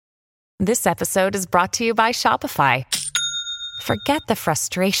This episode is brought to you by Shopify. Forget the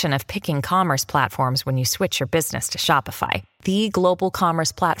frustration of picking commerce platforms when you switch your business to Shopify, the global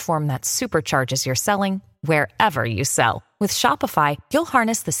commerce platform that supercharges your selling wherever you sell. With Shopify, you'll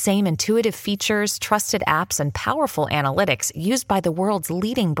harness the same intuitive features, trusted apps, and powerful analytics used by the world's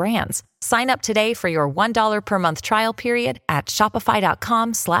leading brands. Sign up today for your $1 per month trial period at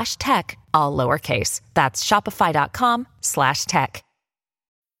shopify.com/tech, all lowercase. That's shopify.com/tech.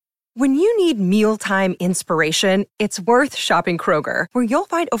 When you need mealtime inspiration, it's worth shopping Kroger, where you'll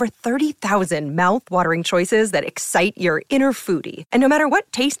find over 30,000 mouth-watering choices that excite your inner foodie. And no matter what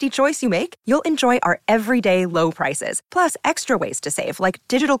tasty choice you make, you'll enjoy our everyday low prices, plus extra ways to save, like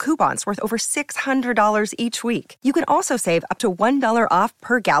digital coupons worth over $600 each week. You can also save up to $1 off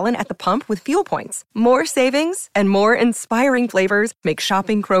per gallon at the pump with fuel points. More savings and more inspiring flavors make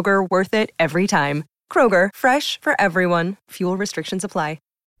shopping Kroger worth it every time. Kroger, fresh for everyone. Fuel restrictions apply.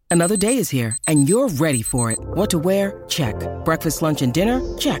 Another day is here, and you're ready for it. What to wear? Check. Breakfast, lunch, and dinner?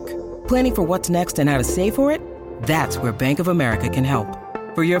 Check. Planning for what's next and how to save for it? That's where Bank of America can help.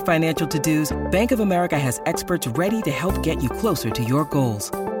 For your financial to-dos, Bank of America has experts ready to help get you closer to your goals.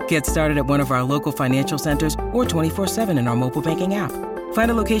 Get started at one of our local financial centers or 24/7 in our mobile banking app.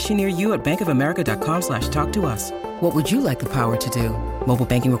 Find a location near you at bankofamerica.com/talktous. What would you like the power to do? Mobile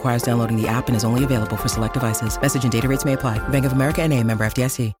banking requires downloading the app and is only available for select devices. Message and data rates may apply. Bank of America N.A., member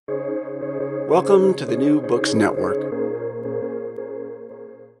FDIC. Welcome to the New Books Network.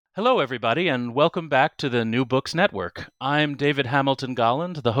 Hello, everybody, and welcome back to the New Books Network. I'm David Hamilton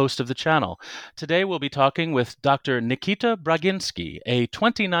Golland, the host of the channel. Today we'll be talking with Dr. Nikita Braginsky, a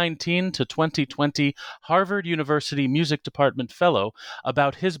 2019 to 2020 Harvard University Music Department Fellow,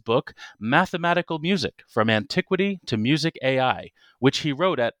 about his book, Mathematical Music, From Antiquity to Music AI, which he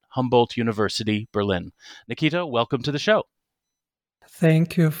wrote at Humboldt University, Berlin. Nikita, welcome to the show.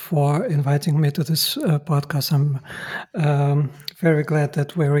 Thank you for inviting me to this podcast. I'm very glad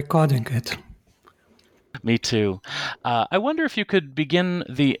that we're recording it. Me too. I wonder if you could begin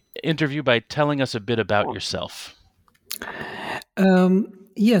the interview by telling us a bit about yourself.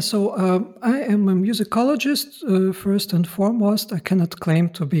 So I am a musicologist, first and foremost. I cannot claim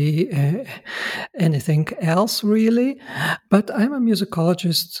to be anything else, really, but I'm a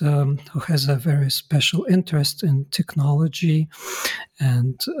musicologist who has a very special interest in technology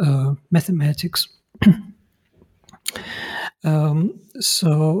and mathematics.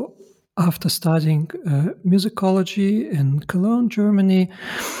 So after studying musicology in Cologne, Germany,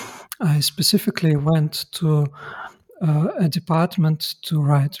 I specifically went to a department to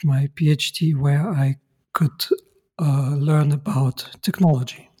write my PhD where I could learn about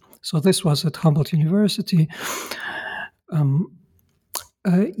technology. So this was at Humboldt University. And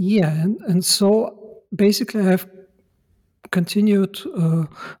so basically I've continued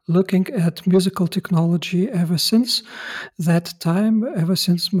looking at musical technology ever since that time, ever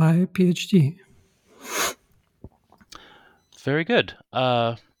since my PhD. Very good.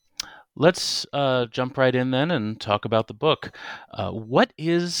 Let's jump right in then and talk about the book. What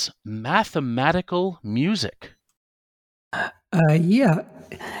is mathematical music?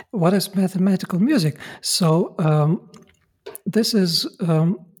 What is mathematical music? So this is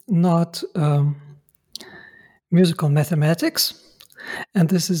not musical mathematics, and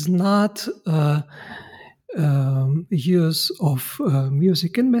this is not use of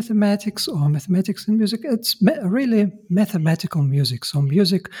music in mathematics or mathematics in music. It's really mathematical music, so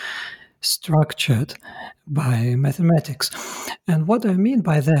music structured by mathematics. And what I mean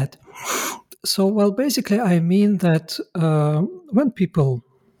by that, basically I mean that when people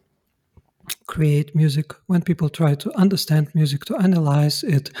create music, when people try to understand music, to analyze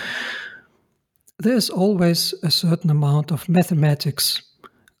it, there's always a certain amount of mathematics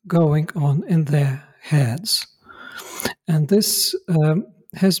going on in their heads. And this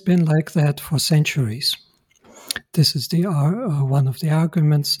has been like that for centuries. This is one of the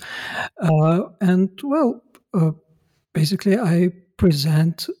arguments. Basically I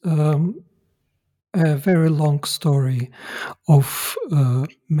present a very long story of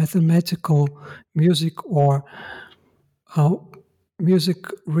mathematical music, or how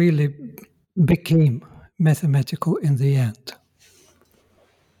music really became mathematical in the end.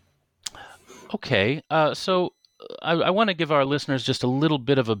 Okay, so I want to give our listeners just a little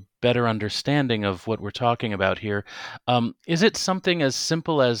bit of a better understanding of what we're talking about here. Is it something as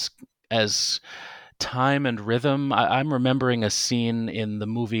simple as time and rhythm? I'm remembering a scene in the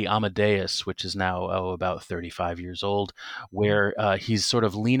movie Amadeus, which is now about 35 years old, where he's sort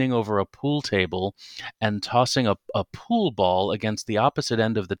of leaning over a pool table and tossing a pool ball against the opposite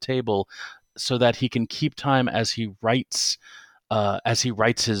end of the table so that he can keep time as he writes as he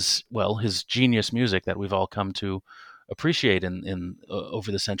writes his genius music that we've all come to appreciate in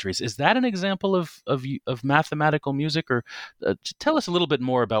over the centuries. Is that an example of mathematical music, or tell us a little bit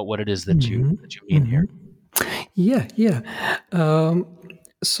more about what it is that you mean here? Yeah.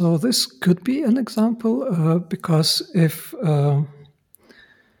 So this could be an example because if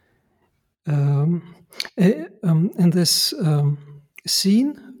in this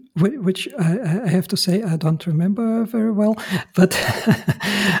scene, which I have to say I don't remember very well, but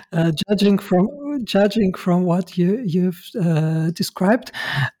judging from what you've described,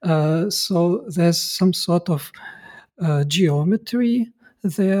 so there's some sort of geometry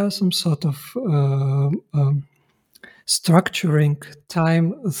there, some sort of structuring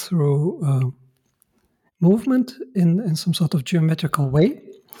time through movement in some sort of geometrical way.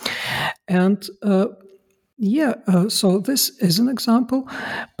 And so this is an example,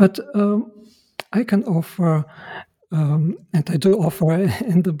 but I can offer, and I do offer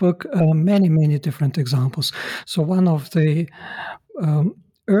in the book, many different examples. So one of the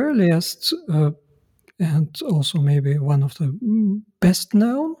earliest, and also maybe one of the best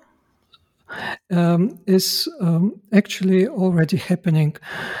known, is actually already happening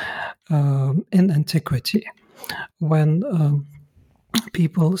in antiquity, when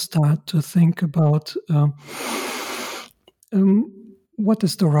people start to think about what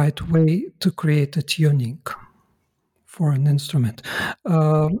is the right way to create a tuning for an instrument.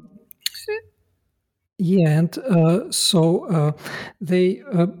 So they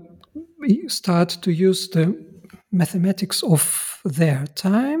start to use the mathematics of their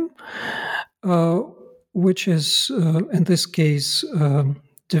time, which is, in this case,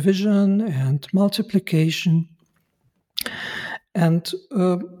 division and multiplication. And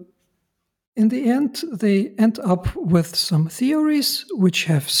in the end, they end up with some theories which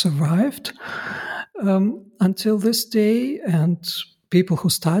have survived until this day. And people who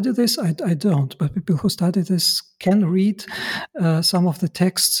study this, I don't, but people who study this can read some of the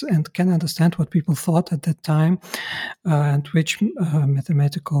texts and can understand what people thought at that time and which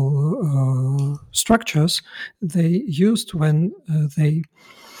mathematical structures they used when they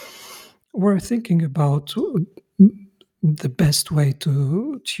were thinking about the best way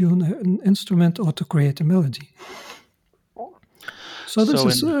to tune an instrument or to create a melody. So this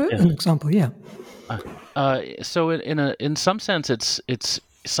is an example, yeah. So in some sense, it's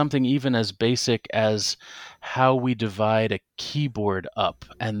something even as basic as how we divide a keyboard up,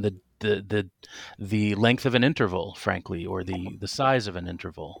 and the length of an interval, frankly, or the size of an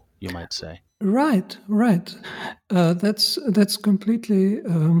interval, you might say. Right. That's completely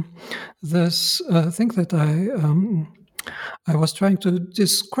this thing that I was trying to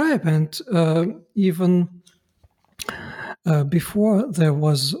describe, and even before there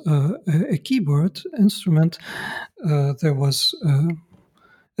was a keyboard instrument, there was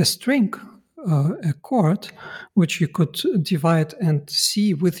a string, a chord, which you could divide and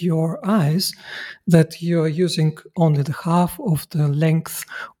see with your eyes that you're using only the half of the length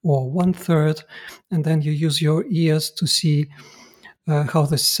or 1/3, and then you use your ears to see how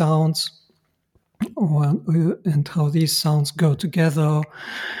this sounds and how these sounds go together.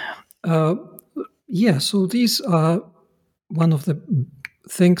 So these are one of the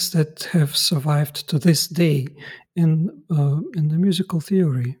things that have survived to this day in the musical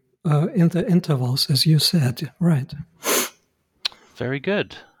theory, in the intervals, as you said, right? Very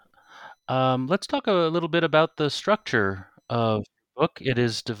good. Let's talk a little bit about the structure of the book. It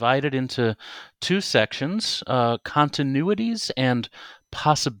is divided into two sections, continuities and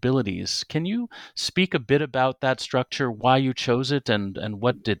possibilities. Can you speak a bit about that structure, why you chose it, and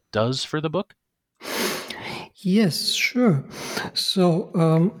what it does for the book? Yes, sure. So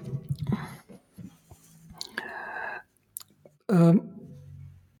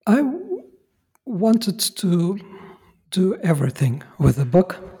I wanted to do everything with the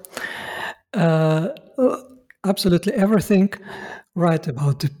book. Absolutely everything. Write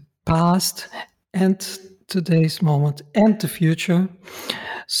about the past and today's moment and the future.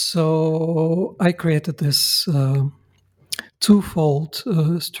 So I created this twofold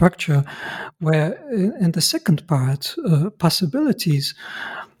structure where in the second part, possibilities,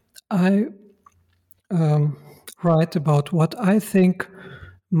 I write about what I think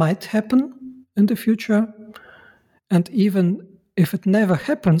might happen in the future. And even if it never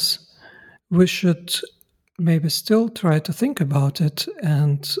happens, we should maybe still try to think about it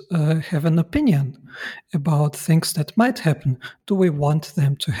and have an opinion about things that might happen. Do we want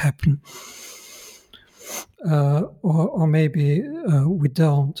them to happen? Or maybe we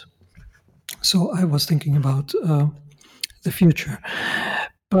don't. So I was thinking about the future.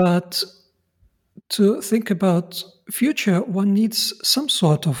 But to think about future, one needs some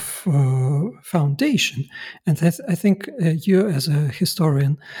sort of foundation. And I think you, as a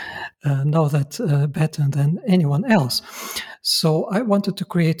historian, know that better than anyone else. So I wanted to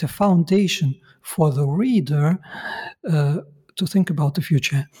create a foundation for the reader to think about the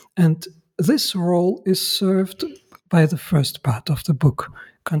future. And this role is served by the first part of the book,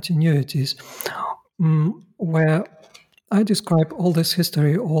 Continuities, where I describe all this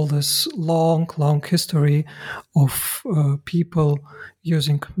history, all this long, long history of people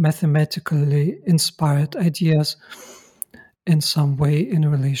using mathematically inspired ideas in some way in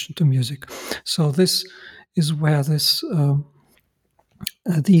relation to music. So this is where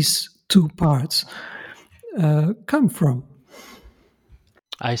these two parts come from.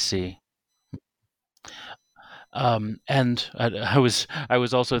 I see. And I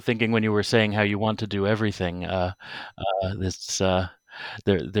was also thinking when you were saying how you want to do everything.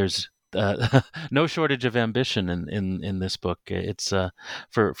 There's no shortage of ambition in this book. It's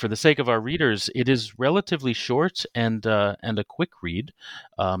for the sake of our readers, it is relatively short and a quick read.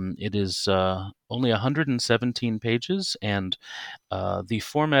 It is only 117 pages, and the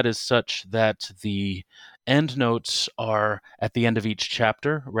format is such that the endnotes are at the end of each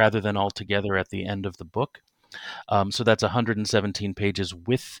chapter rather than all together at the end of the book. So that's 117 pages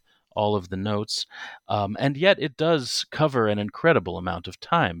with all of the notes. And yet it does cover an incredible amount of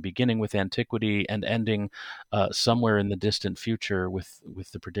time, beginning with antiquity and ending somewhere in the distant future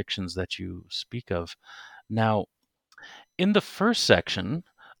with the predictions that you speak of. Now, in the first section,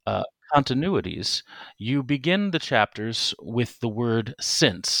 continuities, you begin the chapters with the word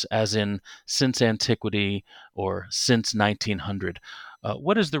since, as in since antiquity or since 1900.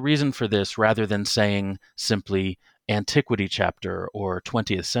 What is the reason for this rather than saying simply antiquity chapter or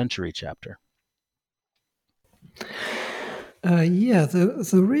 20th century chapter?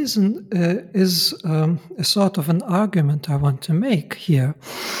 The reason is a sort of an argument I want to make here.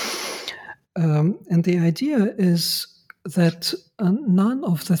 And the idea is that none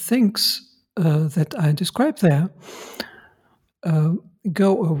of the things that I describe there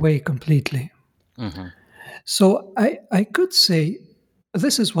go away completely. Mm-hmm. So I could say,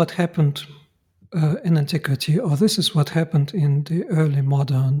 this is what happened in antiquity, or this is what happened in the early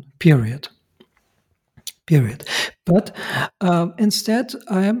modern period. But instead,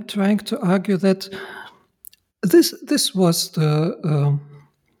 I am trying to argue that this was the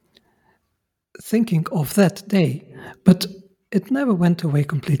thinking of that day, but it never went away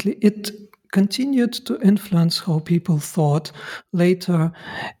completely. It continued to influence how people thought later.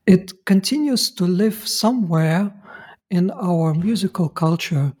 It continues to live somewhere in our musical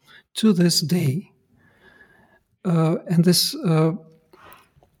culture to this day. And this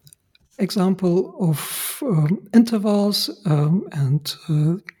example of intervals and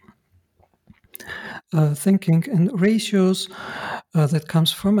thinking in ratios that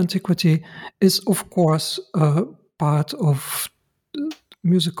comes from antiquity is, of course, part of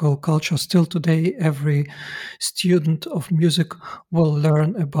musical culture. Still today, every student of music will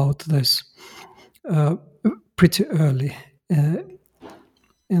learn about this pretty early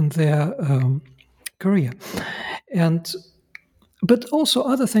in their career. But also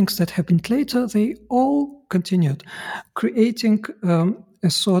other things that happened later, they all continued, creating a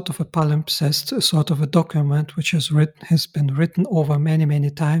sort of a palimpsest, a sort of a document which has been written over many, many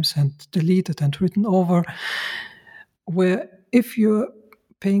times and deleted and written over, where if you're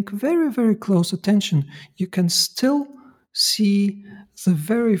paying very, very close attention, you can still see the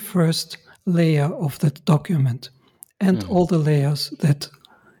very first layer of that document and all the layers that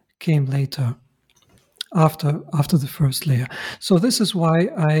came later after the first layer. So this is why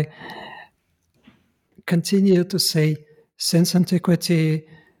I continue to say since antiquity,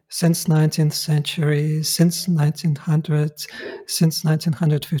 since 19th century, since 1900, since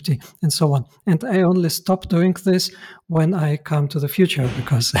 1950, and so on. And I only stop doing this when I come to the future,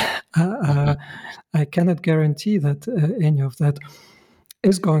 because I cannot guarantee that any of that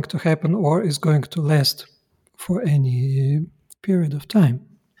is going to happen or is going to last for any period of time.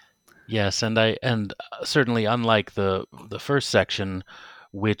 Yes, and certainly unlike the first section,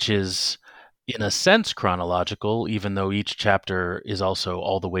 which is in a sense chronological, even though each chapter is also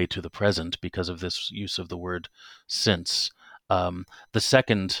all the way to the present because of this use of the word since. The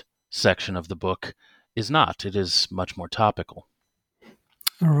second section of the book is not. It is much more topical.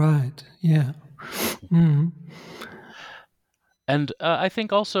 All right. Yeah. Mm-hmm. And I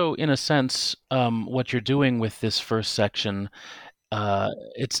think also, in a sense, what you're doing with this first section,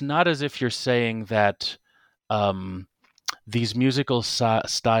 it's not as if you're saying that these musical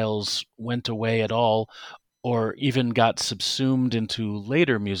styles went away at all, or even got subsumed into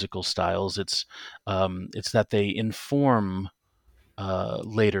later musical styles. It's that they inform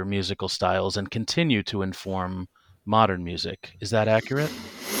later musical styles and continue to inform modern music. Is that accurate?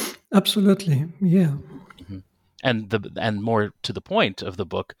 Absolutely, yeah. Mm-hmm. And more to the point of the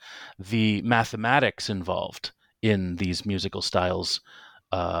book, the mathematics involved in these musical styles.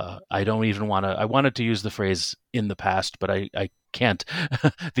 I don't even want to. I wanted to use the phrase "in the past," but I can't.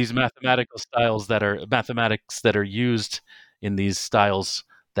 These mathematics that are used in these styles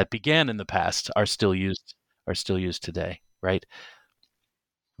that began in the past are still used today, right?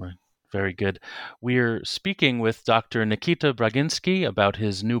 Right. Very good. We're speaking with Dr. Nikita Braginsky about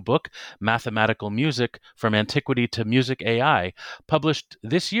his new book, Mathematical Music From Antiquity to Music AI, published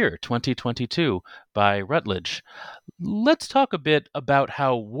this year, 2022, by Routledge. Let's talk a bit about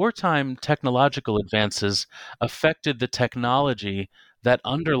how wartime technological advances affected the technology that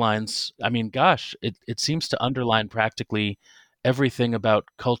underlines, I mean, gosh, it seems to underline practically everything about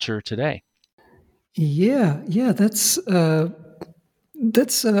culture today. Yeah, that's a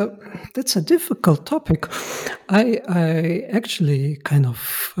difficult topic. I actually kind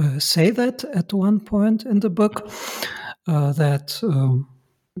of say that at one point in the book, that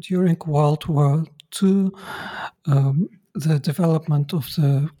during World War II, the development of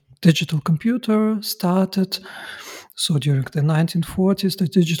the digital computer started. So during the 1940s, the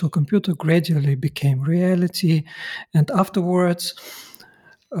digital computer gradually became reality, and afterwards,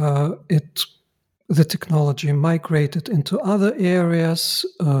 the technology migrated into other areas,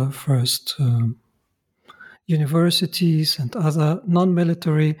 first universities and other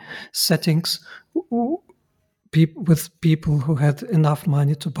non-military settings, with people who had enough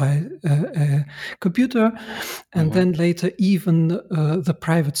money to buy a computer, and then later even the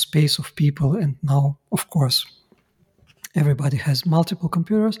private space of people. And now, of course, everybody has multiple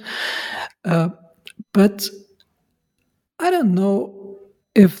computers. But I don't know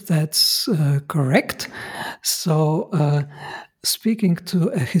if that's correct. So, speaking to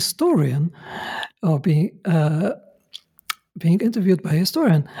a historian, or being interviewed by a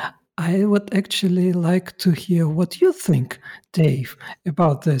historian, I would actually like to hear what you think, Dave,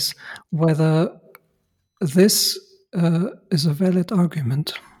 about this, whether this is a valid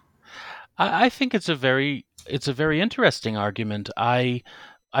argument. I think it's a very interesting argument.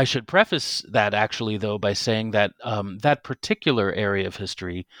 I should preface that actually, though, by saying that that particular area of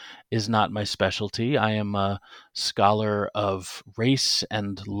history is not my specialty. I am a scholar of race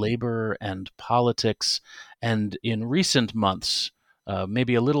and labor and politics, and in recent months,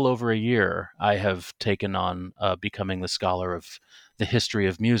 maybe a little over a year, I have taken on becoming the scholar of the history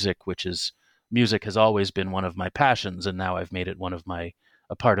of music, which is music has always been one of my passions, and now I've made it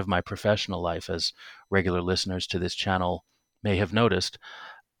a part of my professional life, as regular listeners to this channel may have noticed.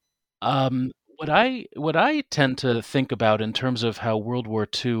 What I tend to think about in terms of how World War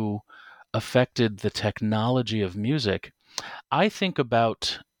II affected the technology of music, I think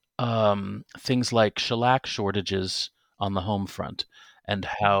about things like shellac shortages on the home front, and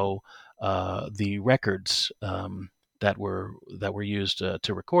how the records that were used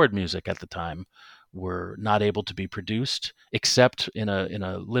to record music at the time were not able to be produced except in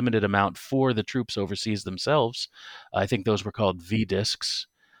a limited amount for the troops overseas themselves. I think those were called V discs.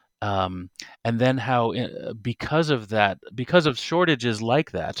 And then how, because of shortages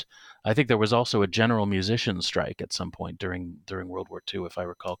like that, I think there was also a general musician strike at some point during World War II, if I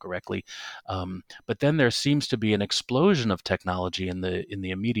recall correctly. But then there seems to be an explosion of technology in the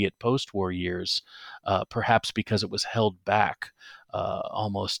immediate post-war years, perhaps because it was held back,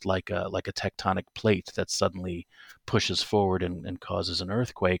 almost like a tectonic plate that suddenly pushes forward and causes an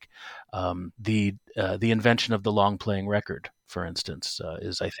earthquake. The invention of the long playing record, for instance,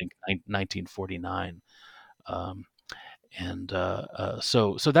 is, I think, 1949.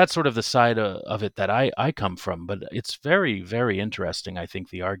 So that's sort of the side of it that I come from. But it's very, very interesting, I think,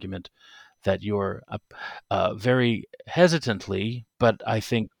 the argument that you're very hesitantly, but I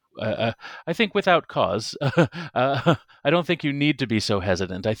think without cause. I don't think you need to be so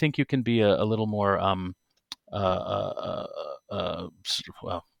hesitant. I think you can be a little more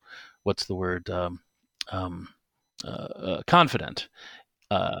well, what's the word? Confident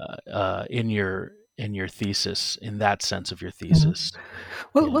in your thesis, in that sense of your thesis.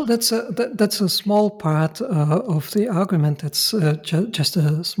 Well, that's a small part of the argument. That's just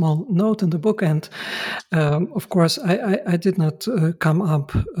a small note in the book, and of course, I did not come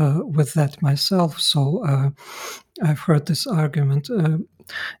up with that myself. So I've heard this argument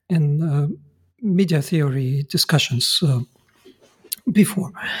in media theory discussions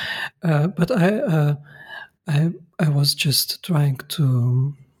before, but I was just trying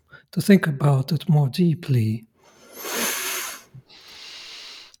to think about it more deeply.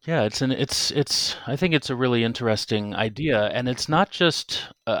 Yeah, it's I think it's a really interesting idea, and it's not just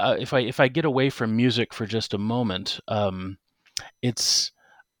if I get away from music for just a moment, it's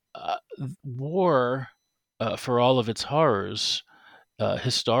war, for all of its horrors,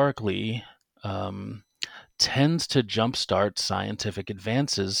 historically, um, tends to jumpstart scientific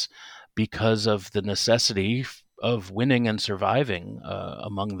advances because of the necessity of winning and surviving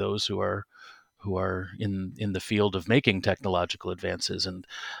among those who are in the field of making technological advances. And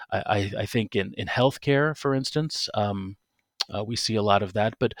I think in healthcare, for instance, we see a lot of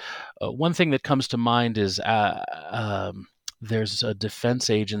that. But one thing that comes to mind is there's a defense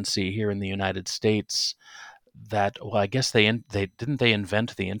agency here in the United States that, well, I guess they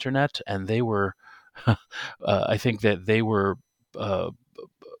invent the internet, and they were I think that uh,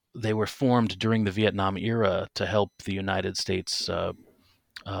 they were formed during the Vietnam era to help the United States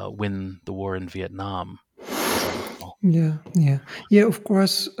win the war in Vietnam. Yeah. Of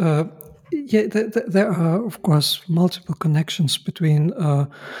course. There are, of course, multiple connections between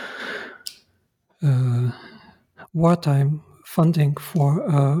wartime funding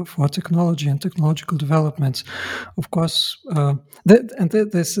for technology and technological developments. Of course,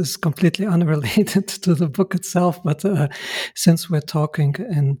 this is completely unrelated to the book itself, but since we're talking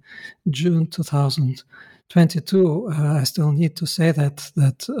in June 2022, I still need to say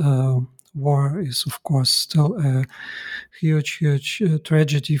that war is, of course, still a huge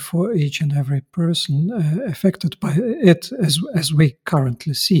tragedy for each and every person affected by it, as we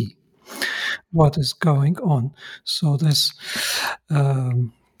currently see what is going on. So this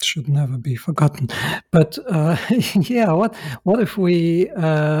should never be forgotten. But yeah, what if we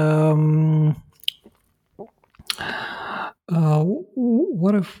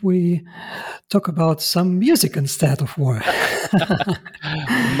what if we talk about some music instead of war?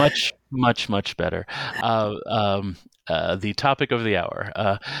 Much better. The topic of the hour.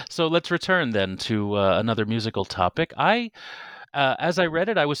 So let's return then to another musical topic. As I read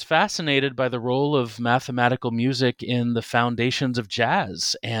it, I was fascinated by the role of mathematical music in the foundations of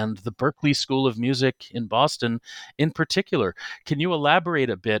jazz and the Berklee School of Music in Boston in particular. Can you elaborate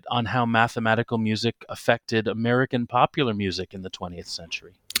a bit on how mathematical music affected American popular music in the 20th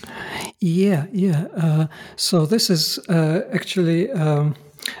century? Yeah. So this is actually a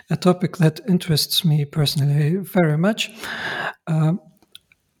topic that interests me personally very much.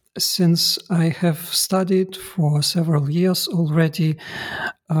 Since I have studied for several years already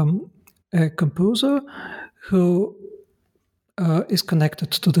a composer who is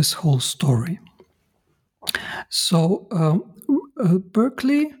connected to this whole story. So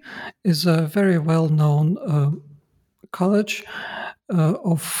Berklee is a very well-known college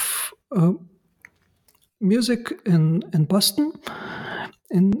of music in Boston,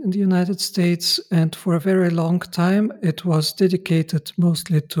 in the United States, and for a very long time it was dedicated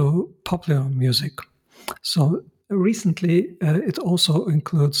mostly to popular music. So recently it also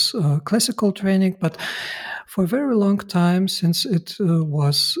includes classical training, but for a very long time, since it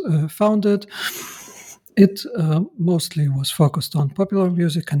was founded, it mostly was focused on popular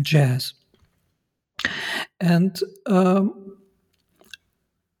music and jazz. And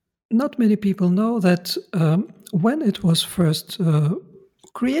not many people know that when it was first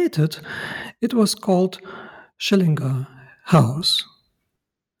created, it was called Schillinger House.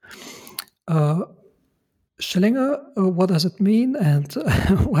 Schillinger, what does it mean, and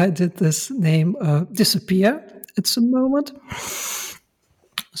why did this name disappear at some moment?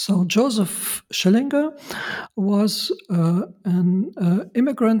 So Joseph Schillinger was an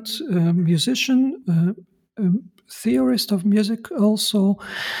immigrant musician, theorist of music also,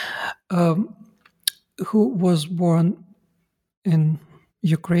 who was born in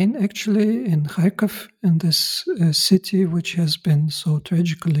Ukraine, actually, in Kharkiv, in this city which has been so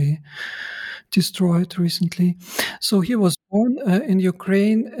tragically destroyed recently. So he was born in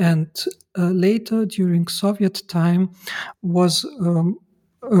Ukraine, and later, during Soviet time, was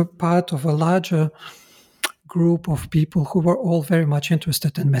a part of a larger group of people who were all very much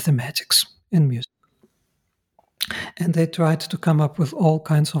interested in mathematics, in music. And they tried to come up with all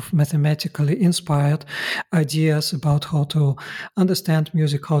kinds of mathematically inspired ideas about how to understand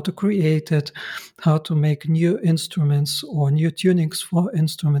music, how to create it, how to make new instruments or new tunings for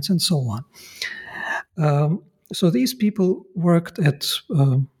instruments, and so on. So these people worked at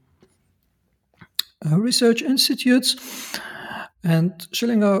research institutes, and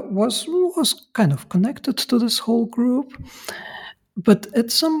Schillinger was kind of connected to this whole group. But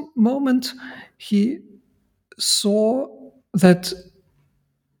at some moment, he saw that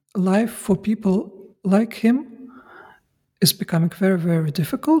life for people like him is becoming very, very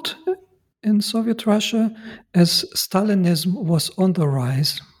difficult in Soviet Russia as Stalinism was on the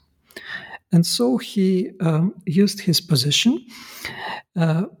rise. And so he used his position.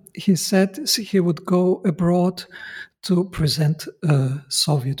 He said he would go abroad to present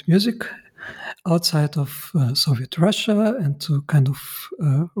Soviet music outside of Soviet Russia and to kind of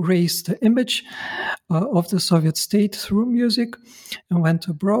raise the image of the Soviet state through music, and went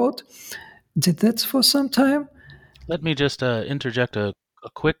abroad. Did that for some time. Let me just interject a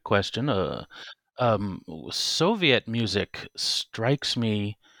quick question. Soviet music strikes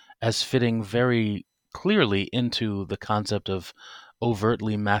me as fitting very clearly into the concept of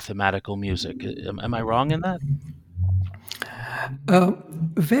overtly mathematical music. Am I wrong in that?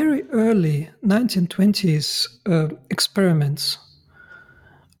 Very early 1920s experiments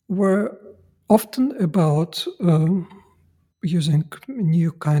were often about using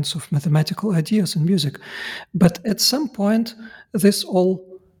new kinds of mathematical ideas in music. But at some point, this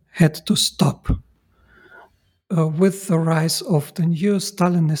all had to stop. With the rise of the new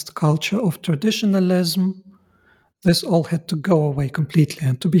Stalinist culture of traditionalism, this all had to go away completely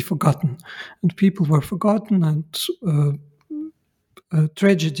and to be forgotten. And people were forgotten, and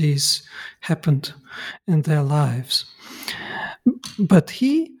tragedies happened in their lives. But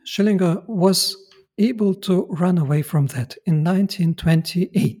Schillinger, was able to run away from that. In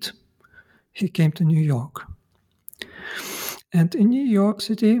 1928, he came to New York. And in New York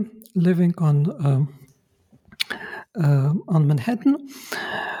City, living on Manhattan,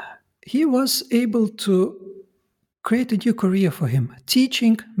 he was able to create a new career for him,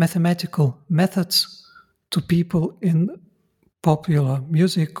 teaching mathematical methods to people in popular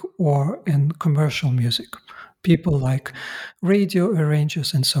music or in commercial music, people like radio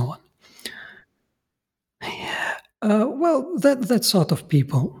arrangers and so on. That sort of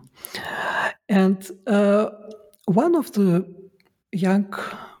people. And one of the young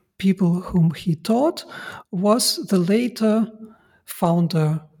people whom he taught was the later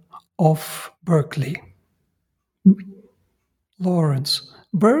founder of Berklee. Lawrence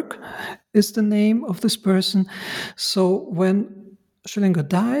Berk is the name of this person. So when Schillinger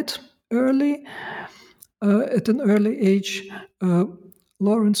died early, at an early age,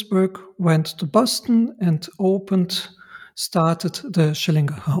 Lawrence Berk went to Boston and started the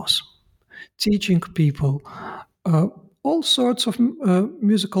Schillinger House, teaching people all sorts of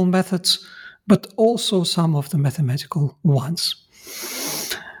musical methods, but also some of the mathematical ones.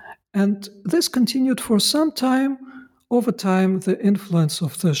 And this continued for some time. Over time, the influence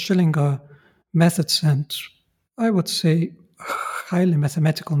of the Schillinger methods, and I would say highly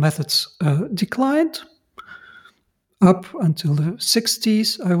mathematical methods, declined up until the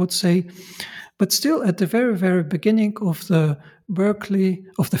 60s, I would say. But still, at the very, very beginning of the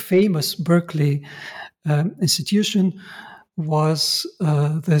famous Berklee institution, was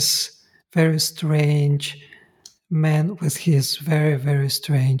this very strange man with his very, very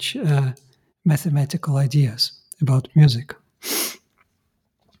strange mathematical ideas about music.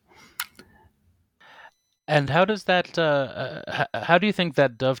 And how does that? How do you think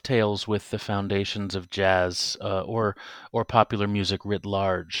that dovetails with the foundations of jazz or popular music writ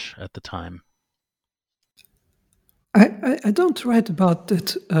large at the time? I don't write about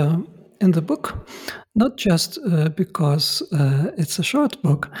it in the book, not just because it's a short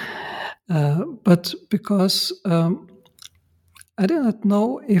book, but because I do not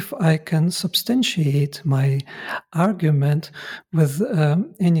know if I can substantiate my argument with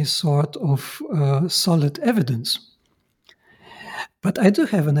any sort of solid evidence. But I do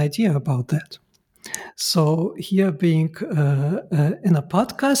have an idea about that. So here, being in a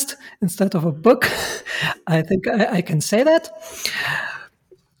podcast instead of a book, I think I can say that.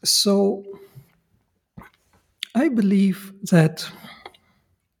 So I believe that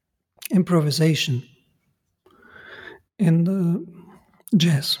improvisation in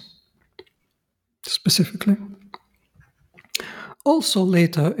jazz, specifically, also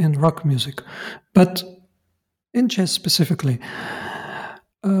later in rock music, but in jazz specifically,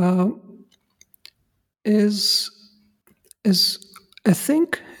 is a thing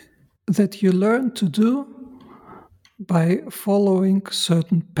that you learn to do by following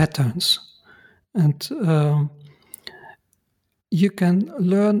certain patterns, and you can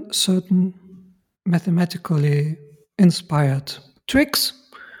learn certain mathematically inspired tricks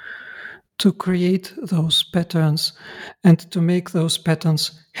to create those patterns and to make those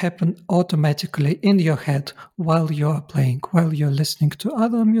patterns happen automatically in your head while you're playing, while you're listening to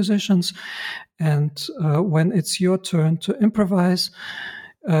other musicians. And when it's your turn to improvise,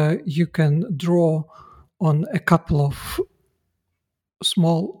 you can draw on a couple of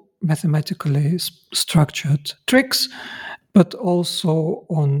small mathematically structured tricks but also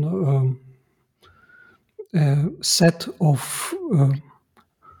on a set of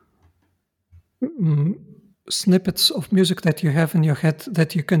snippets of music that you have in your head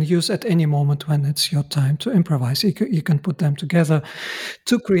that you can use at any moment when it's your time to improvise. You can put them together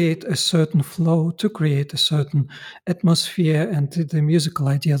to create a certain flow, to create a certain atmosphere and the musical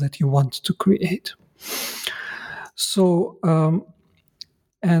idea that you want to create. So,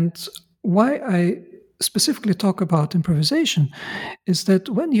 and why I specifically talk about improvisation is that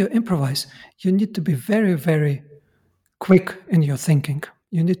when you improvise, you need to be very, very quick in your thinking.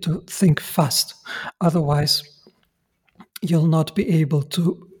 You need to think fast. Otherwise, you'll not be able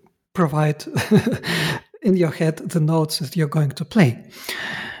to provide in your head the notes that you're going to play.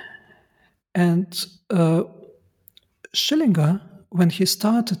 And Schillinger, when he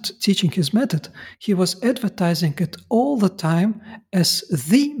started teaching his method, he was advertising it all the time as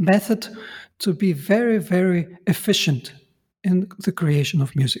the method to be very, very efficient in the creation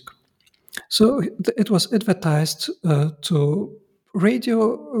of music. So it was advertised to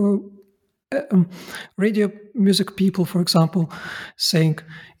radio music people, for example, saying,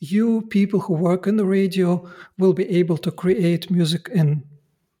 you people who work in the radio will be able to create music in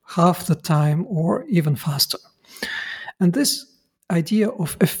half the time or even faster. And this idea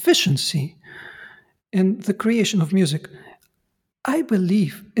of efficiency in the creation of music, I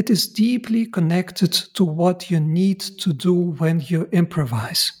believe it is deeply connected to what you need to do when you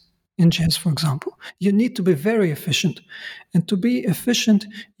improvise. In jazz, for example, you need to be very efficient. And to be efficient,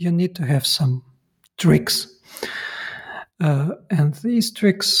 you need to have some tricks. And these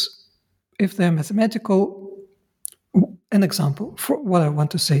tricks, if they're mathematical, an example for what I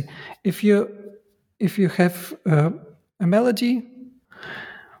want to say, if you have a melody,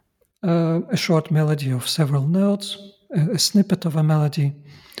 a short melody of several notes, a snippet of a melody,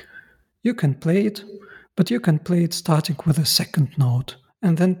 you can play it, but you can play it starting with a second note,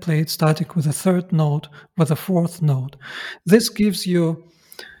 and then play it starting with a third note, with a fourth note. This gives you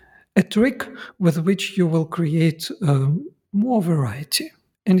a trick with which you will create more variety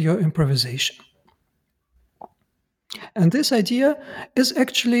in your improvisation. And this idea is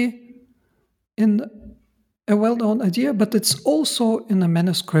actually in a well-known idea, but it's also in a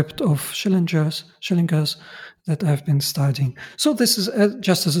manuscript of Schillinger's that I've been studying. So this is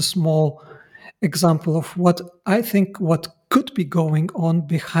just as a small example of what I think what could be going on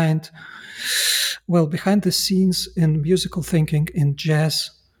behind the scenes in musical thinking in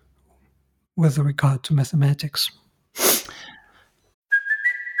jazz with regard to mathematics.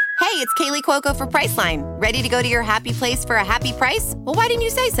 Hey, it's Kaylee Cuoco for Priceline. Ready to go to your happy place for a happy price? Well, why didn't you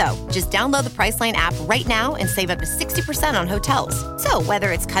say so? Just download the Priceline app right now and save up to 60% on hotels. So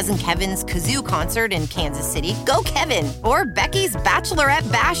whether it's Cousin Kevin's Kazoo Concert in Kansas City, go Kevin, or Becky's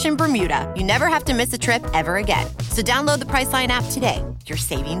Bachelorette Bash in Bermuda, you never have to miss a trip ever again. So download the Priceline app today. Your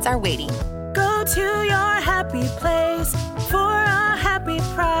savings are waiting. Go to your happy place for a happy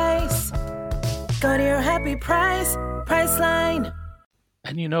price. Go to your happy price, Priceline.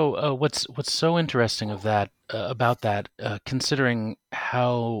 And what's so interesting about that, considering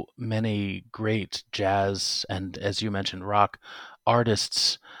how many great jazz and, as you mentioned, rock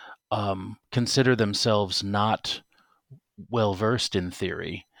artists consider themselves not well versed in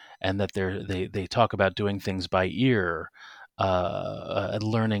theory, and that they talk about doing things by ear,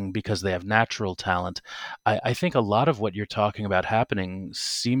 learning because they have natural talent. I think a lot of what you're talking about happening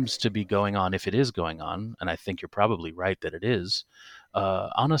seems to be going on, if it is going on, and I think you're probably right that it is,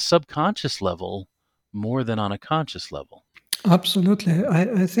 on a subconscious level more than on a conscious level. Absolutely.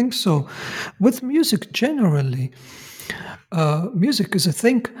 I think so. With music generally, music is a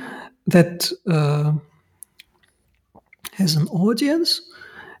thing that has an audience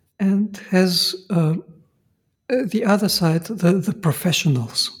and has the other side, the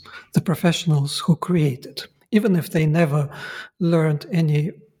professionals who create it. Even if they never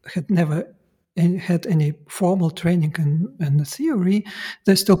had any formal training in theory,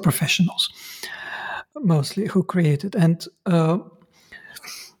 they're still professionals, mostly, who create it. And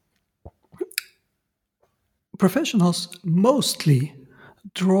professionals mostly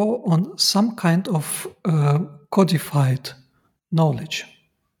draw on some kind of codified knowledge.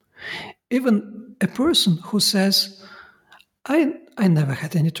 Even a person who says, I never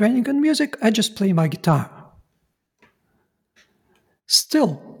had any training in music, I just play my guitar.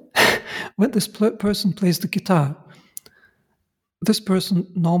 Still, when this person plays the guitar, this person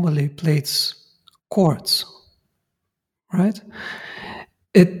normally plays chords, right?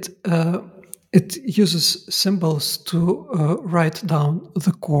 It uses symbols to write down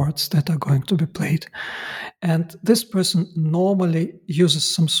the chords that are going to be played. And this person normally uses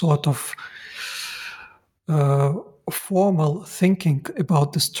some sort of formal thinking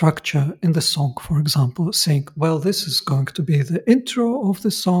about the structure in the song, for example, saying, well, this is going to be the intro of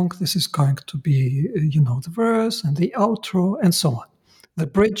the song, this is going to be, the verse and the outro and so on, the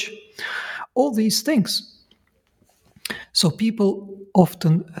bridge, all these things. So people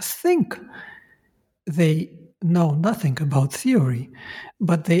often think they know nothing about theory,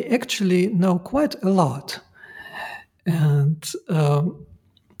 but they actually know quite a lot. And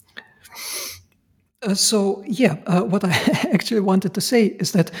what I actually wanted to say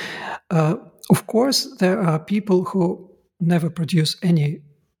is that, of course, there are people who never produce any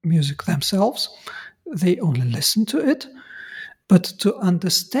music themselves. They only listen to it. But to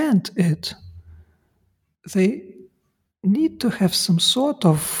understand it, they need to have some sort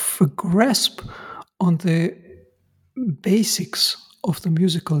of a grasp on the basics of the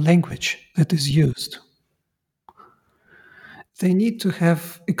musical language that is used. They need to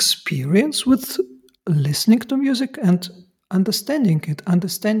have experience with listening to music and understanding it,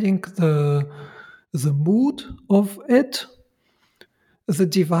 understanding the mood of it, the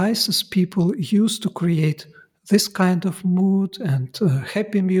devices people use to create this kind of mood, and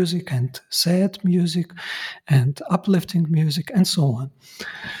happy music and sad music and uplifting music and so on.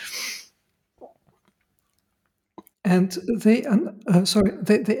 And they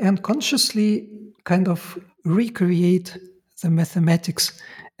unconsciously kind of recreate the mathematics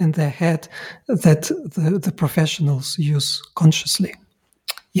in their head that the professionals use consciously.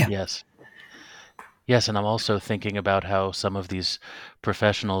 Yeah. Yes, and I'm also thinking about how some of these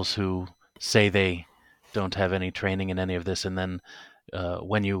professionals who say they don't have any training in any of this, and then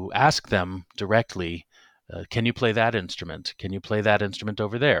when you ask them directly, can you play that instrument? Can you play that instrument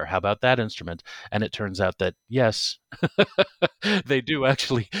over there? How about that instrument? And it turns out that, yes, they do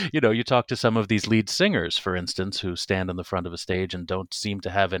actually. You talk to some of these lead singers, for instance, who stand on the front of a stage and don't seem to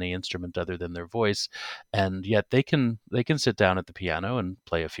have any instrument other than their voice, and yet they can sit down at the piano and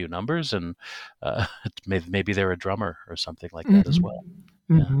play a few numbers, and maybe they're a drummer or something like that as well.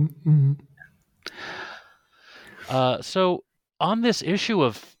 Mm-hmm. Mm-hmm. So on this issue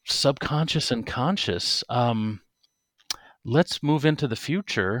of subconscious and conscious, let's move into the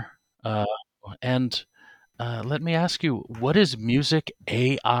future. And let me ask you, what is music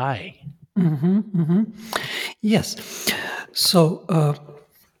AI? Mm-hmm, mm-hmm. Yes. So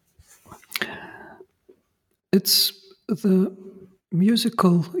it's the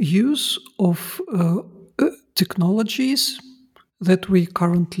musical use of technologies that we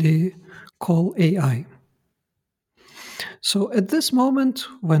currently call AI. So at this moment,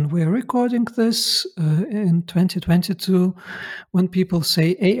 when we're recording this in 2022, when people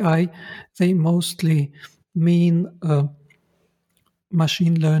say AI, they mostly mean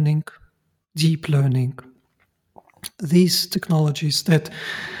machine learning, deep learning, these technologies that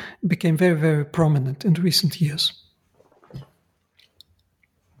became very, very prominent in recent years.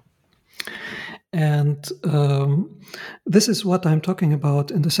 And this is what I'm talking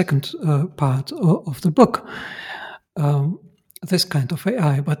about in the second part of the book. This kind of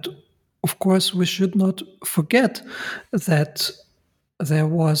AI. But of course, we should not forget that there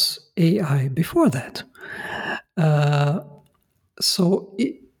was AI before that.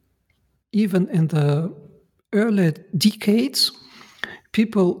 Even in the early decades,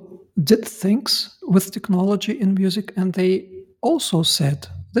 people did things with technology in music, and they also said,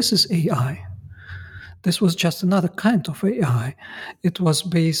 this is AI. This was just another kind of AI. It was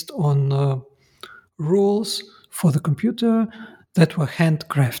based on rules for the computer that were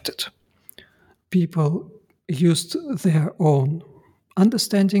handcrafted. People used their own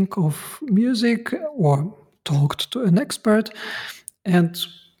understanding of music or talked to an expert and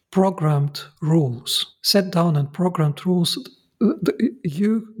programmed rules, sat down and programmed rules.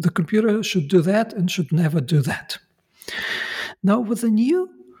 The computer should do that and should never do that. Now with the new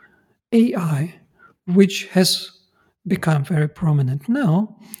AI, which has become very prominent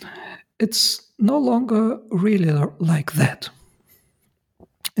now, it's no longer really like that.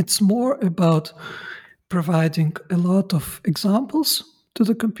 It's more about providing a lot of examples to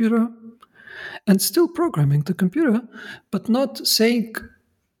the computer and still programming the computer, but not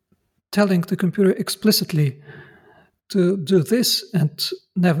telling the computer explicitly to do this and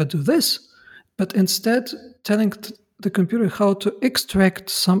never do this, but instead telling the computer how to extract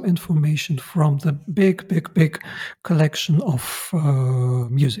some information from the big collection of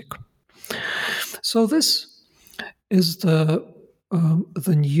music. So this is the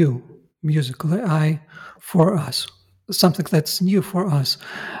new musical AI for us, something that's new for us.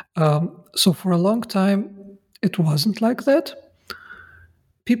 So for a long time, it wasn't like that.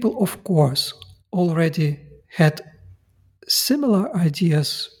 People, of course, already had similar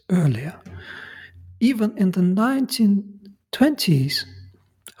ideas earlier. even in the 1920s,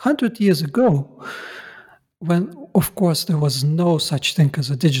 100 years ago, when, of course, there was no such thing as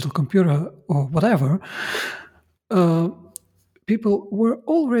a digital computer or whatever, people were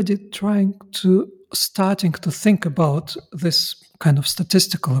already starting to think about this kind of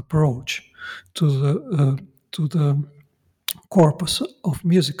statistical approach to the corpus of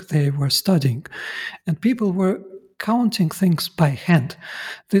music they were studying, and people were counting things by hand.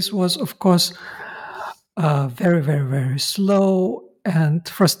 This was, of course, very, very, very slow and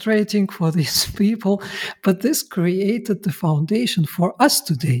frustrating for these people, but this created the foundation for us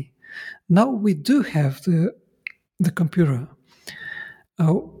today. Now we do have the computer,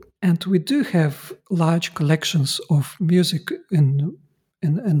 and we do have large collections of music in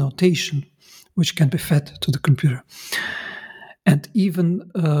a notation, which can be fed to the computer. And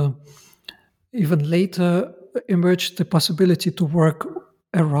even later emerged the possibility to work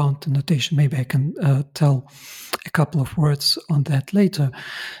around the notation. Maybe I can tell a couple of words on that later.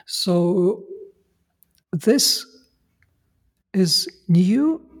 So this is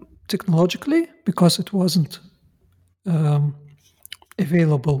new technologically because it wasn't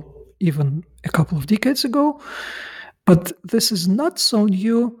available even a couple of decades ago. But this is not so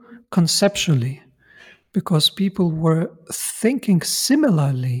new conceptually, because people were thinking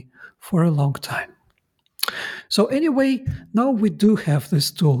similarly for a long time. So anyway, now we do have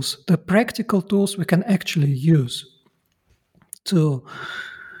these tools, the practical tools we can actually use to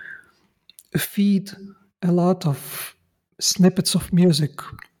feed a lot of snippets of music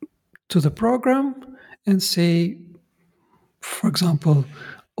to the program and say, for example,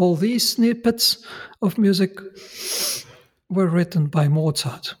 all these snippets of music were written by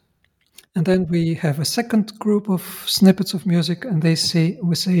Mozart. And then we have a second group of snippets of music, and we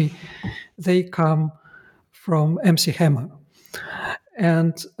say they come from MC Hammer.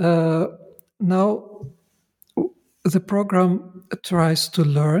 And now the program tries to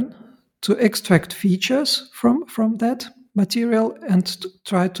learn to extract features from that material and to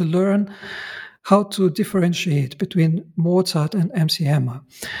try to learn how to differentiate between Mozart and MC Hammer.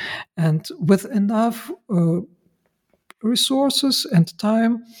 And with enough resources and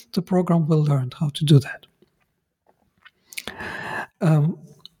time, the program will learn how to do that.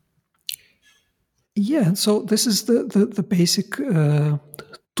 So this is the basic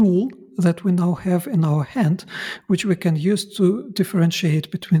tool that we now have in our hand, which we can use to differentiate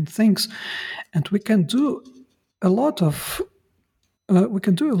between things, and we can do a lot of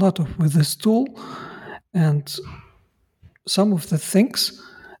with this tool. And some of the things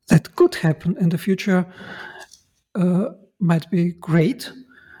that could happen in the future might be great,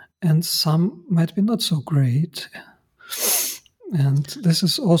 and some might be not so great. And this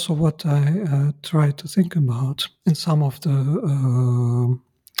is also what I try to think about in some of the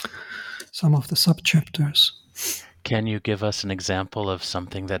sub-chapters. Can you give us an example of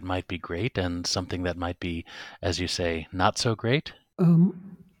something that might be great and something that might be, as you say, not so great?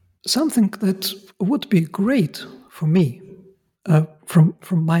 Something that would be great for me, from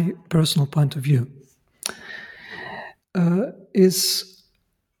my personal point of view, is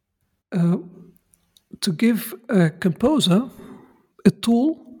to give a composer a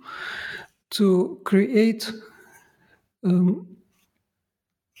tool to create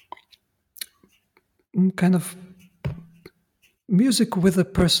kind of music with a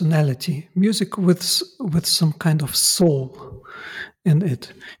personality, music with some kind of soul in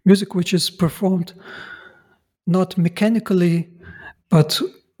it, music which is performed not mechanically, but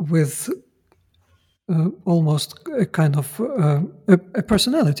with almost a kind of a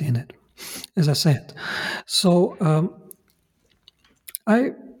personality in it, as I said. So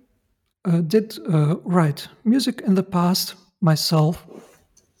I did write music in the past myself,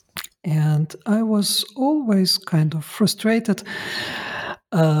 and I was always kind of frustrated,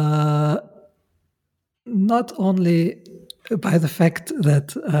 not only by the fact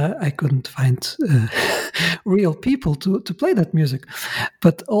that I couldn't find real people to play that music,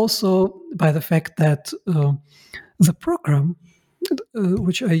 but also by the fact that the program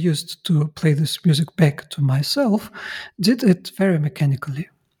which I used to play this music back to myself did it very mechanically.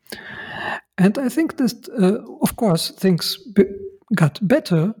 And I think that, of course, things got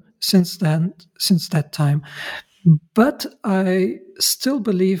better since that time. But I still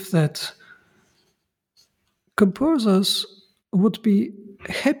believe that composers would be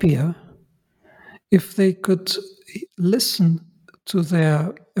happier if they could listen to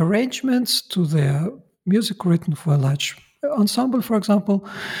their arrangements, to their music written for a large ensemble, for example,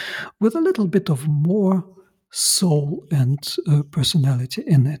 with a little bit of more soul and personality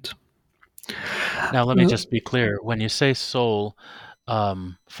in it. Now, let me just be clear. When you say soul,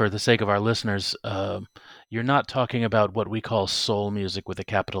 for the sake of our listeners, you're not talking about what we call soul music with a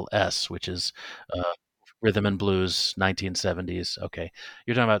capital S, which is rhythm and blues, 1970s. Okay,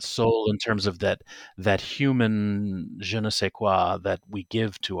 you're talking about soul in terms of that human je ne sais quoi that we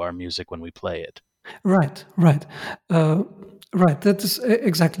give to our music when we play it. Right, right. That is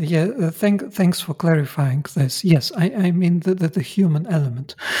exactly. Yeah. Thanks for clarifying this. Yes, I mean the human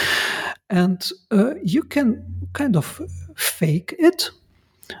element, and you can kind of fake it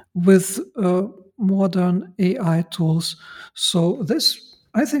with modern AI tools. So this,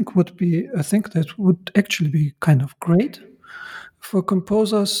 I think, would be a thing that would actually be kind of great for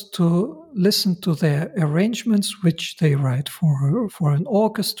composers to listen to their arrangements, which they write for an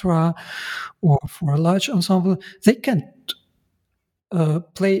orchestra or for a large ensemble. They can't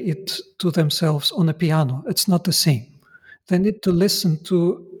play it to themselves on a piano. It's not the same. They need to listen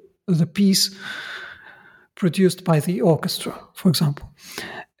to the piece produced by the orchestra, for example.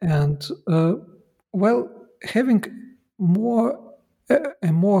 And having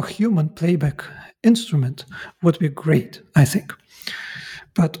a more human playback instrument would be great, I think.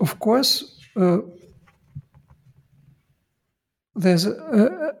 But of course, there's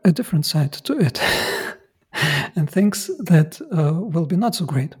a different side to it, and things that will be not so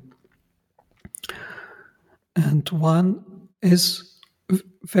great. And one is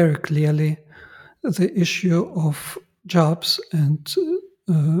very clearly the issue of jobs and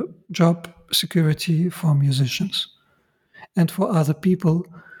job security for musicians and for other people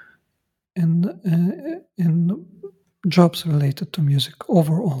in jobs related to music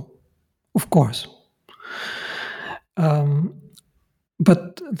overall, of course.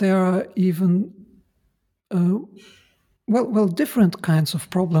 But there are even different kinds of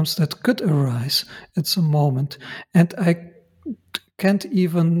problems that could arise at some moment, and I can't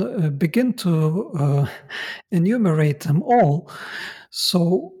even begin to enumerate them all.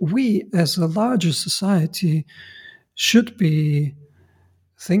 So we, as a larger society, should be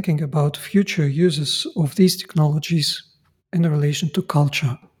thinking about future uses of these technologies in relation to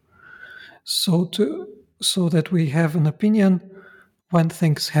culture, so that we have an opinion when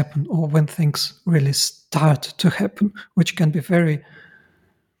things happen or when things really start to happen, which can be very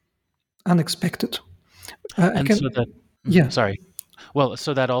unexpected. Sorry. Well,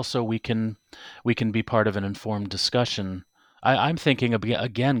 so that also we can be part of an informed discussion. I'm thinking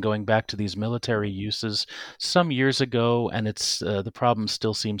again, going back to these military uses some years ago, and it's the problem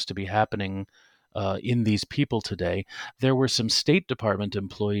still seems to be happening in these people today. There were some State Department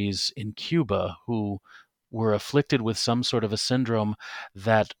employees in Cuba who were afflicted with some sort of a syndrome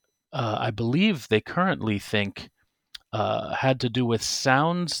that I believe they currently think had to do with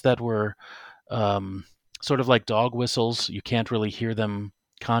sounds that were sort of like dog whistles. You can't really hear them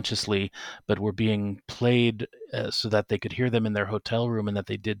consciously, but were being played so that they could hear them in their hotel room, and that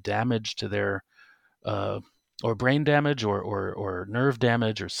they did damage to their or brain damage or nerve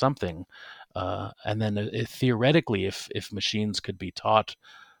damage or something. And then theoretically, if machines could be taught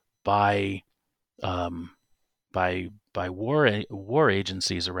by war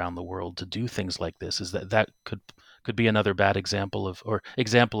agencies around the world to do things like this, is that could be another bad example of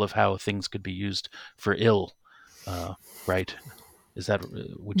how things could be used for ill, right? Is that,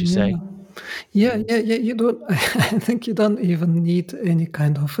 would you say? Yeah. You don't. I think you don't even need any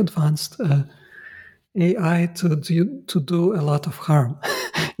kind of advanced AI to do a lot of harm.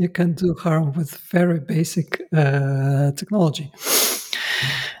 You can do harm with very basic technology.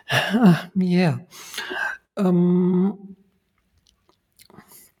 Yeah.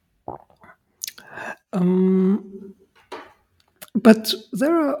 But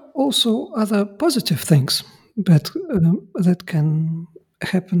there are also other positive things that can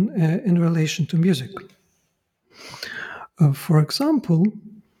happen in relation to music. For example,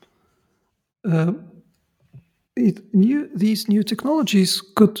 these new technologies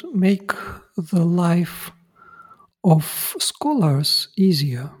could make the life of scholars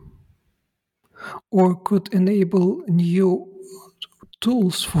easier, or could enable new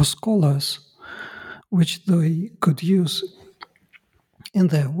tools for scholars which they could use in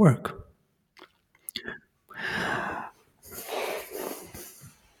their work.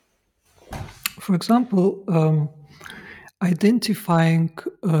 For example, identifying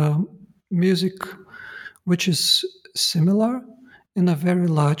music which is similar in a very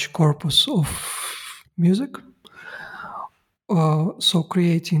large corpus of music. So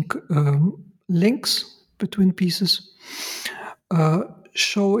creating links between pieces,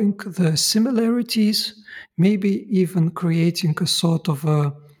 showing the similarities, maybe even creating a sort of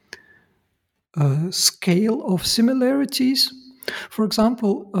a scale of similarities. For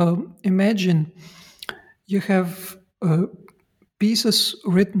example, imagine you have pieces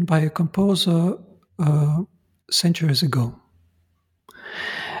written by a composer centuries ago.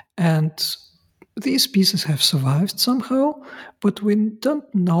 And these pieces have survived somehow, but we don't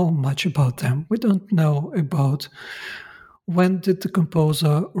know much about them. We don't know about when did the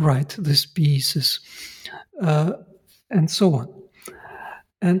composer write these pieces, and so on.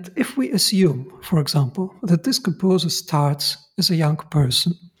 And if we assume, for example, that this composer starts as a young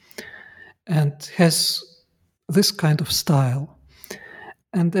person and has this kind of style,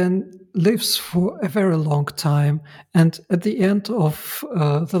 and then lives for a very long time, and at the end of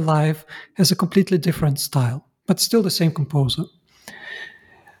the life has a completely different style, but still the same composer.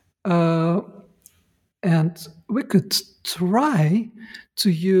 And we could try to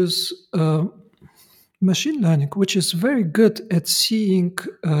use machine learning, which is very good at seeing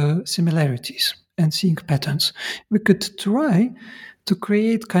similarities and seeing patterns. We could try to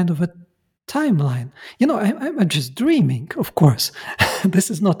create kind of a timeline. I'm just dreaming, of course.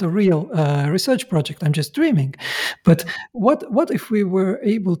 This is not a real research project. I'm just dreaming. But what if we were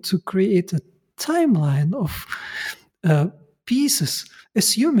able to create a timeline of pieces,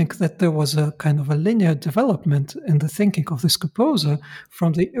 assuming that there was a kind of a linear development in the thinking of this composer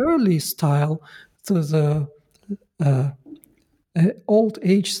from the early style to the old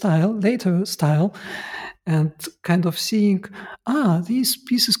age style, later style, and kind of seeing, these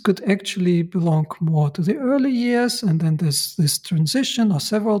pieces could actually belong more to the early years, and then there's this transition or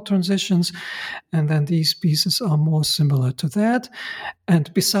several transitions, and then these pieces are more similar to that.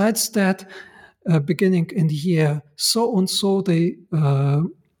 And besides that, beginning in the year so and so, they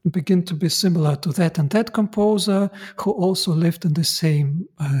begin to be similar to that and that composer who also lived in the same,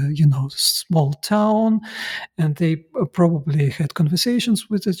 small town, and they probably had conversations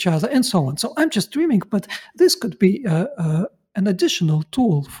with each other and so on. So I'm just dreaming, but this could be an additional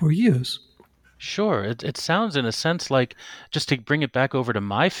tool for use. Sure. It sounds in a sense like, just to bring it back over to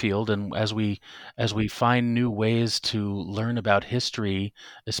my field, and as we find new ways to learn about history,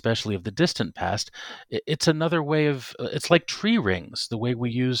 especially of the distant past, it's another way of, it's like tree rings, the way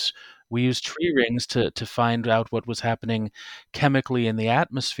we use tree rings to find out what was happening chemically in the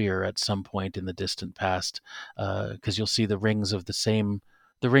atmosphere at some point in the distant past, because you'll see the rings of the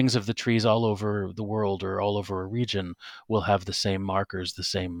trees all over the world or all over a region will have the same markers, the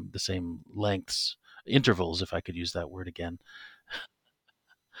same lengths, intervals, if I could use that word again.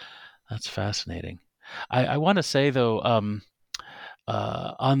 That's fascinating. I want to say, though, on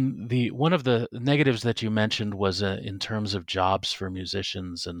one of the negatives that you mentioned was in terms of jobs for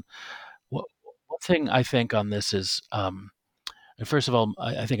musicians. And one thing I think on this is, first of all,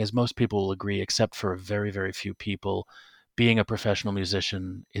 I think, as most people will agree, except for very, very few people, being a professional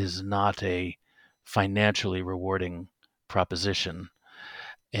musician is not a financially rewarding proposition,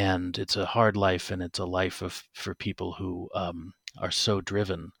 and it's a hard life, and it's a life for people who are so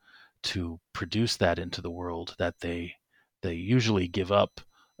driven to produce that into the world that they usually give up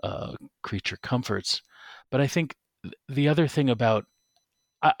creature comforts. But I think the other thing about,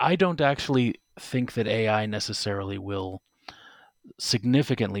 I don't actually think that AI necessarily will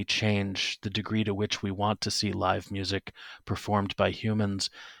significantly change the degree to which we want to see live music performed by humans,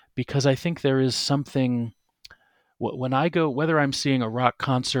 because I think there is something, when I go, whether I'm seeing a rock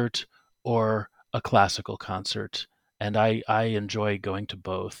concert or a classical concert, and I enjoy going to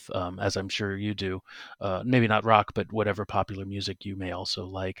both, as I'm sure you do, maybe not rock, but whatever popular music you may also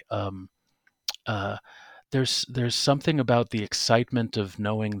like. There's something about the excitement of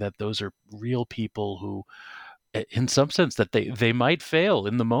knowing that those are real people who, in some sense, that they might fail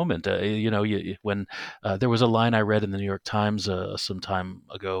in the moment. When there was a line I read in the New York Times some time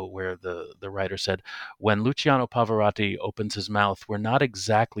ago where the writer said, when Luciano Pavarotti opens his mouth, we're not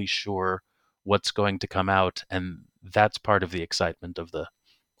exactly sure what's going to come out, and that's part of the excitement of the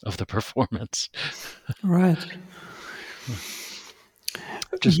performance. Right.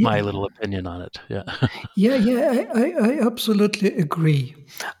 Just my little opinion on it. Yeah. Yeah. I absolutely agree.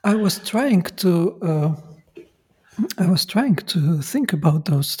 I was trying to think about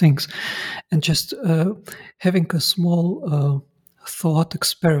those things, and just having a small thought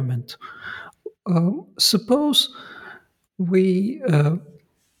experiment. Suppose we have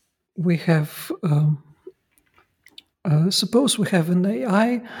an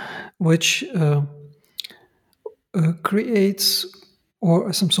AI which creates,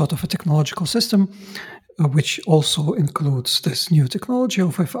 or some sort of a technological system which also includes this new technology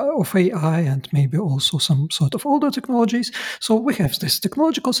of AI, and maybe also some sort of older technologies. So we have this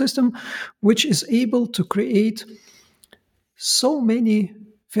technological system which is able to create so many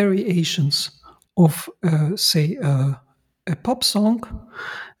variations of, say, a pop song,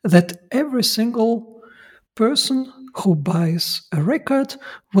 that every single person who buys a record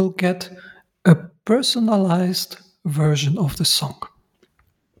will get a personalized version of the song.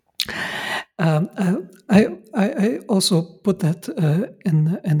 I also put that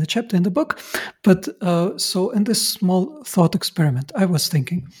in the chapter in the book. But so in this small thought experiment, I was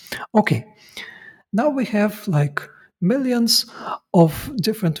thinking, okay, now we have like millions of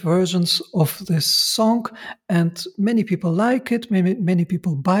different versions of this song, and many people like it, many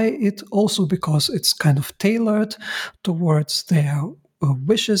people buy it also because it's kind of tailored towards their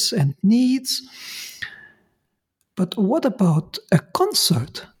wishes and needs. But what about a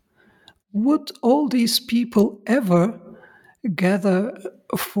concert? Would all these people ever gather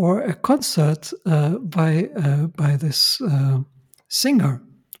for a concert by this singer,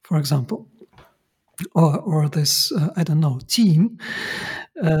 for example, or this team?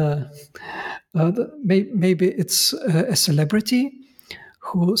 Maybe it's a celebrity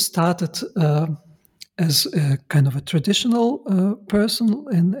who started as a kind of a traditional person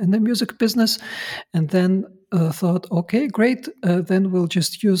in the music business, and then thought, okay, great, then we'll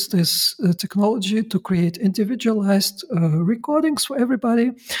just use this technology to create individualized recordings for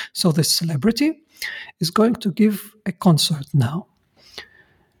everybody. So this celebrity is going to give a concert now.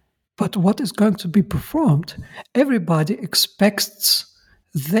 But what is going to be performed? Everybody expects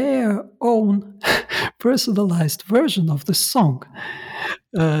their own personalized version of the song.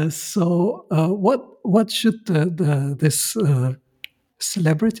 So what should this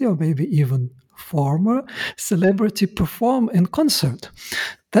celebrity, or maybe even former celebrity, perform in concert?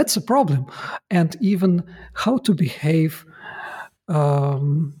 That's a problem. And even how to behave, how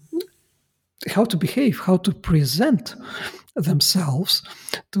to present themselves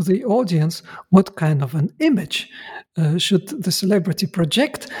to the audience, what kind of an image should the celebrity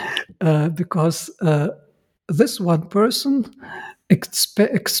project, because this one person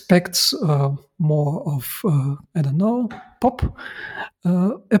expects more of, pop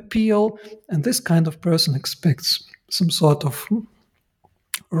appeal, and this kind of person expects some sort of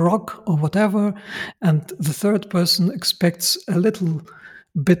rock or whatever, and the third person expects a little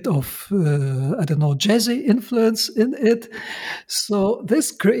bit of, jazzy influence in it. So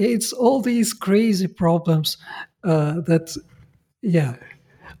this creates all these crazy problems that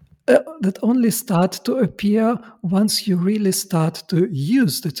only start to appear once you really start to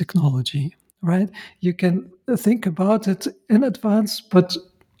use the technology, right? You can think about it in advance, but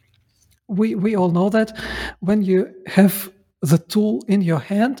we all know that when you have the tool in your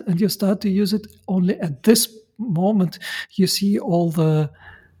hand and you start to use it, only at this moment you see all the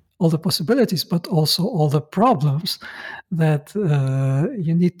possibilities, but also all the problems that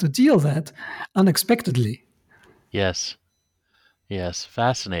you need to deal with unexpectedly. Yes,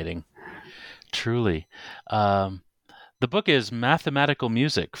 fascinating, truly. The book is Mathematical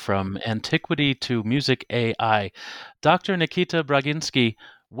Music, From Antiquity to Music AI. Dr. Nikita Braginsky,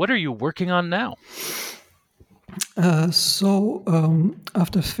 what are you working on now? So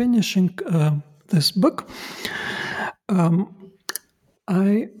after finishing this book,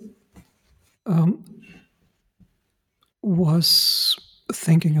 I was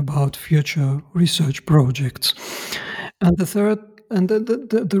thinking about future research projects. And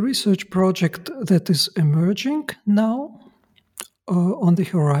the research project that is emerging now on the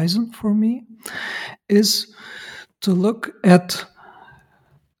horizon for me is to look at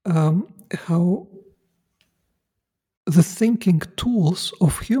how the thinking tools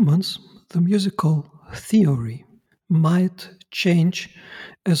of humans, the musical theory, might change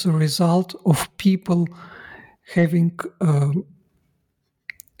as a result of people having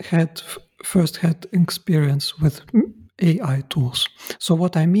had experience with AI tools. So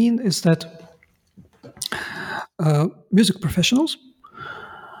what I mean is that music professionals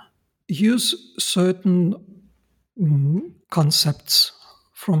use certain concepts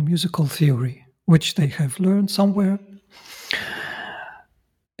from musical theory, which they have learned somewhere.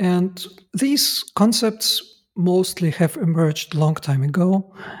 And these concepts mostly have emerged a long time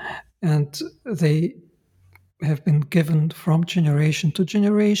ago, and they have been given from generation to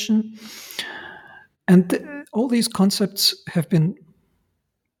generation. And all these concepts have been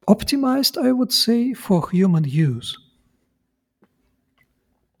optimized, I would say, for human use.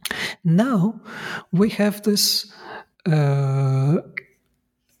 Now we have this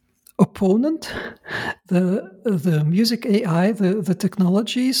opponent, the music AI, the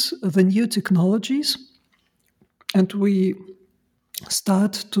technologies, the new technologies, and we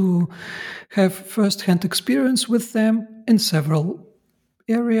start to have first-hand experience with them in several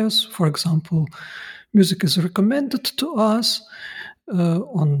areas. For example, music is recommended to us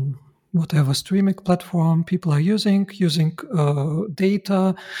on whatever streaming platform people are using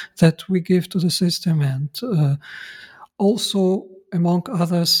data that we give to the system, and also, among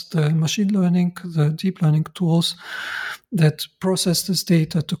others, the machine learning, the deep learning tools that process this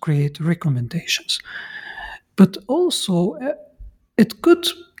data to create recommendations. But also, it could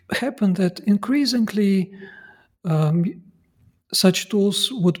happen that increasingly such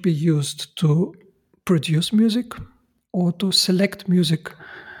tools would be used to produce music or to select music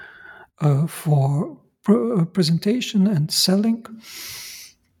for presentation and selling.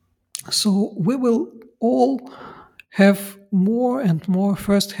 So we will all have more and more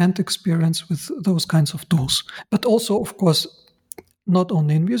first-hand experience with those kinds of tools. But also, of course, not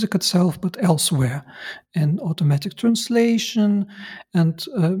only in music itself, but elsewhere, in automatic translation and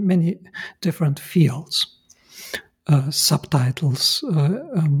many different fields, subtitles,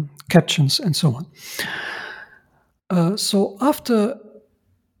 captions, and so on. So after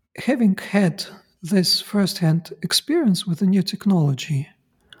having had this first-hand experience with the new technology,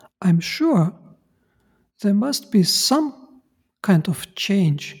 I'm sure there must be some kind of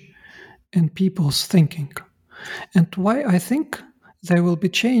change in people's thinking. And why I think there will be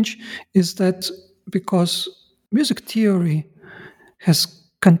change is that because music theory has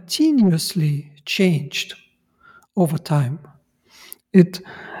continuously changed over time.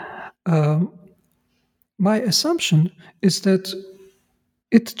 My assumption is that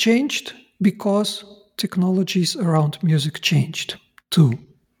it changed because technologies around music changed too.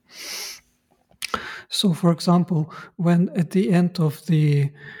 So, for example, when at the end of the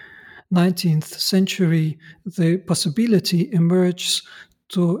 19th century, the possibility emerged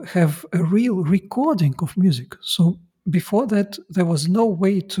to have a real recording of music. So before that, there was no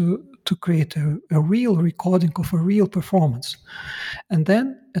way to create a real recording of a real performance. And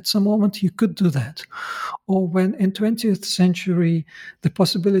then at some moment you could do that. Or when in 20th century, the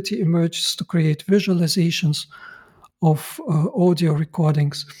possibility emerged to create visualizations of audio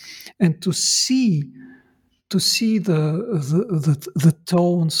recordings and to see the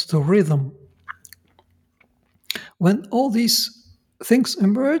tones, the rhythm. When all these things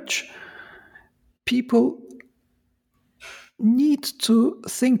emerge, people need to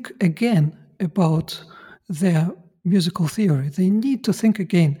think again about their musical theory. They need to think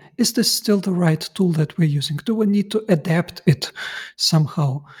again, is this still the right tool that we're using? Do we need to adapt it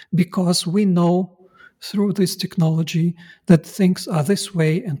somehow? Because we know through this technology that things are this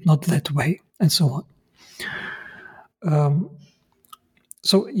way and not that way, and so on.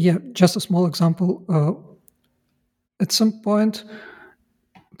 So just a small example. At some point,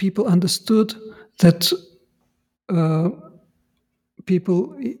 people understood that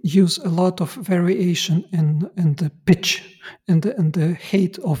people use a lot of variation in the pitch, in the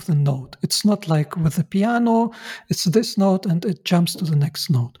height of the note. It's not like with the piano, it's this note and it jumps to the next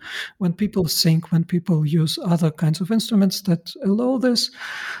note. When people sing, when people use other kinds of instruments that allow this,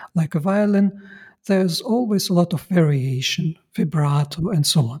 like a violin, there's always a lot of variation, vibrato, and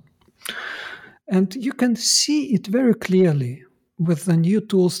so on. And you can see it very clearly with the new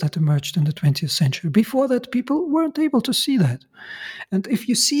tools that emerged in the 20th century. Before that, people weren't able to see that. And if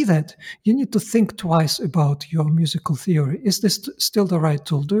you see that, you need to think twice about your musical theory. Is this still the right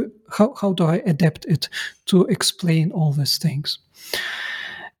tool? How do I adapt it to explain all these things?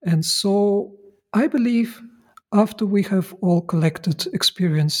 And so I believe after we have all collected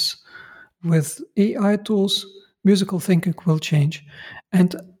experience with AI tools, musical thinking will change.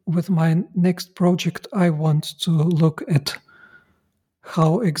 And with my next project, I want to look at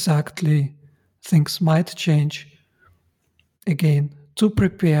how exactly things might change, again, to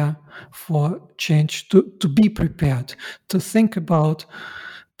prepare for change, to be prepared, to think about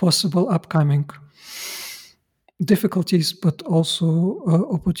possible upcoming difficulties, but also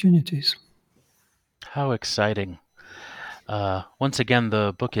opportunities. How exciting. Once again,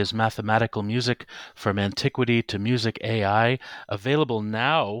 the book is Mathematical Music from Antiquity to Music AI, available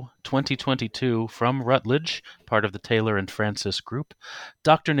now, 2022, from Routledge, part of the Taylor and Francis Group.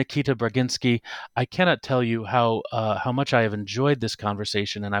 Dr. Nikita Braginsky, I cannot tell you how much I have enjoyed this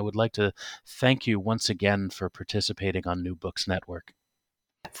conversation, and I would like to thank you once again for participating on New Books Network.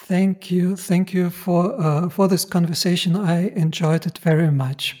 Thank you for this conversation. I enjoyed it very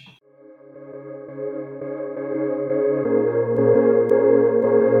much.